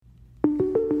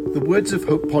The Words of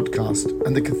Hope podcast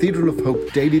and the Cathedral of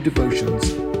Hope daily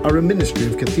devotions are a ministry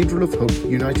of Cathedral of Hope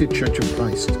United Church of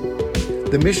Christ.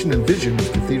 The mission and vision of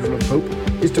Cathedral of Hope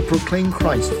is to proclaim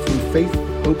Christ through faith,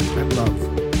 hope and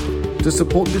love. To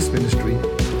support this ministry,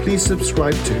 please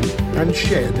subscribe to and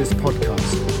share this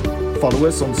podcast. Follow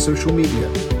us on social media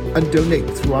and donate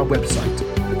through our website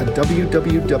at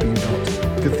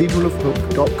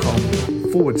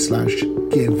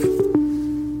www.cathedralofhope.com/give.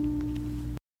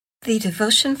 The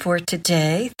devotion for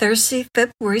today, Thursday,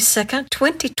 February 2nd,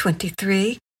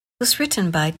 2023, was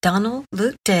written by Donald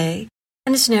Luke Day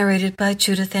and is narrated by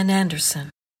Judith Ann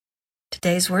Anderson.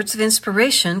 Today's words of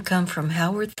inspiration come from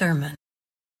Howard Thurman.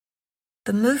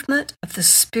 The movement of the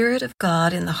Spirit of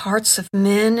God in the hearts of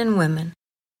men and women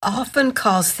often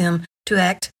cause them to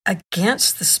act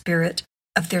against the spirit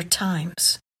of their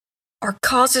times, or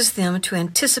causes them to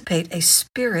anticipate a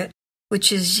spirit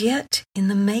which is yet in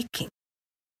the making.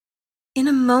 In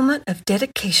a moment of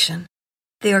dedication,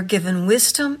 they are given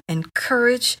wisdom and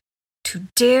courage to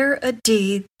dare a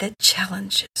deed that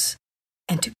challenges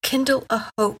and to kindle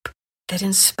a hope that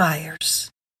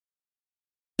inspires.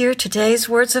 Hear today's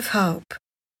words of hope.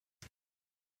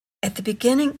 At the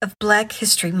beginning of Black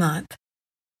History Month,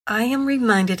 I am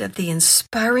reminded of the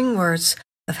inspiring words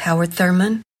of Howard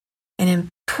Thurman, an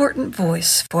important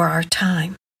voice for our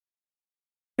time.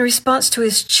 In response to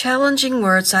his challenging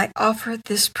words, I offer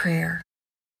this prayer.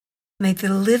 May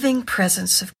the living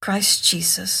presence of Christ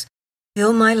Jesus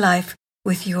fill my life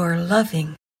with your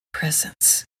loving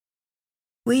presence.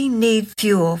 We need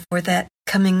fuel for that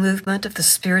coming movement of the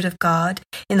Spirit of God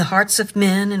in the hearts of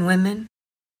men and women.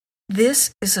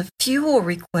 This is a fuel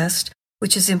request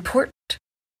which is important.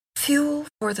 Fuel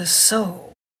for the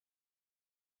soul.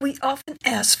 We often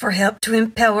ask for help to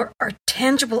empower our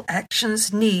tangible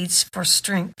actions, needs for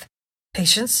strength,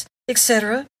 patience,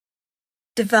 etc.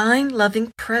 Divine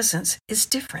loving presence is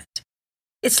different.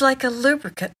 It's like a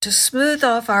lubricant to smooth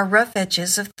off our rough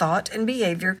edges of thought and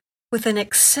behavior with an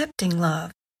accepting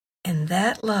love. And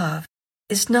that love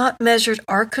is not measured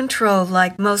or controlled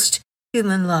like most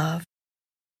human love.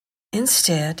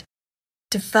 Instead,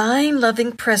 divine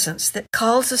loving presence that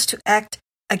calls us to act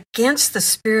against the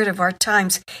spirit of our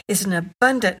times is an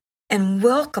abundant and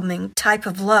welcoming type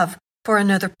of love for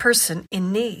another person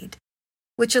in need,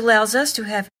 which allows us to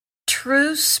have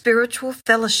true spiritual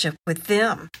fellowship with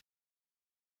them.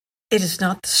 It is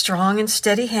not the strong and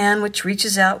steady hand which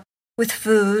reaches out with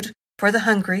food for the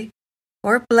hungry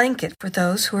or a blanket for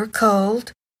those who are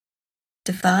cold.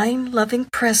 Divine loving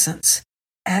presence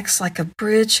acts like a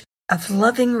bridge of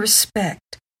loving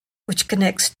respect which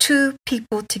connects two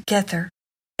people together,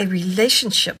 a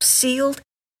relationship sealed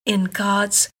in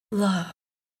God's love.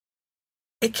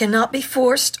 It cannot be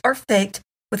forced or faked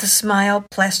with a smile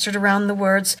plastered around the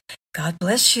words, God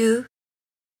bless you.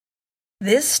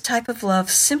 This type of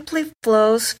love simply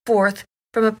flows forth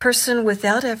from a person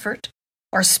without effort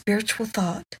or spiritual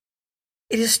thought.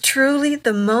 It is truly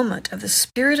the moment of the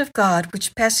Spirit of God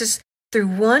which passes through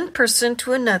one person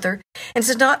to another and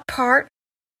is not part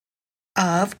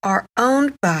of or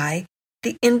owned by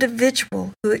the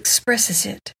individual who expresses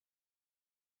it.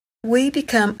 We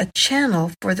become a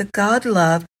channel for the God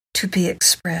love to be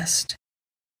expressed.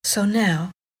 So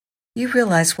now, you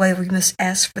realize why we must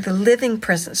ask for the living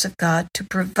presence of God to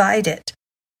provide it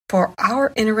for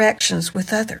our interactions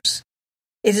with others.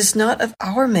 It is not of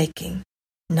our making,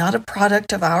 not a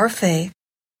product of our faith.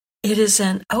 It is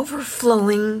an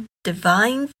overflowing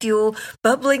divine fuel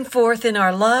bubbling forth in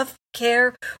our love,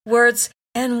 care, words,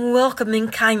 and welcoming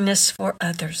kindness for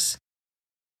others.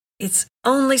 Its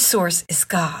only source is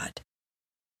God.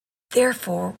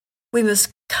 Therefore, we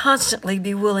must constantly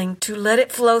be willing to let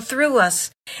it flow through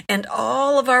us and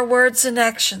all of our words and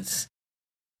actions,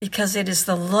 because it is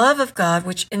the love of God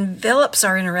which envelops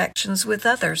our interactions with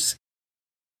others.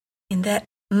 In that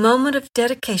moment of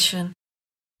dedication,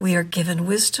 we are given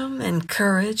wisdom and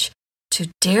courage to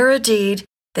dare a deed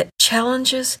that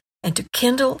challenges and to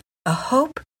kindle a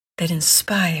hope that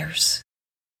inspires.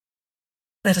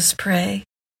 Let us pray.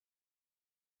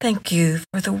 Thank you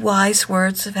for the wise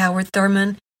words of Howard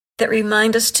Thurman that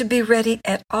remind us to be ready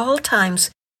at all times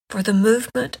for the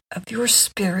movement of your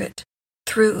Spirit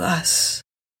through us.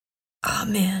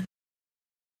 Amen.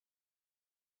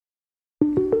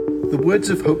 The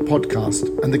Words of Hope podcast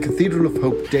and the Cathedral of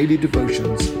Hope daily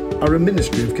devotions are a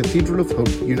ministry of Cathedral of Hope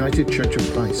United Church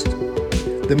of Christ.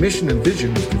 The mission and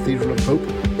vision of Cathedral of Hope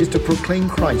is to proclaim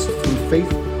Christ through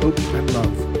faith, hope and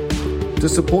love. To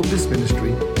support this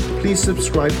ministry, please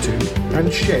subscribe to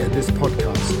and share this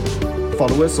podcast.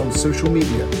 Follow us on social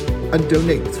media and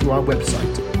donate through our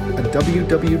website at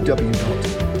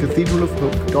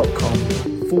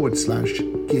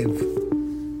www.cathedralofhope.com/give.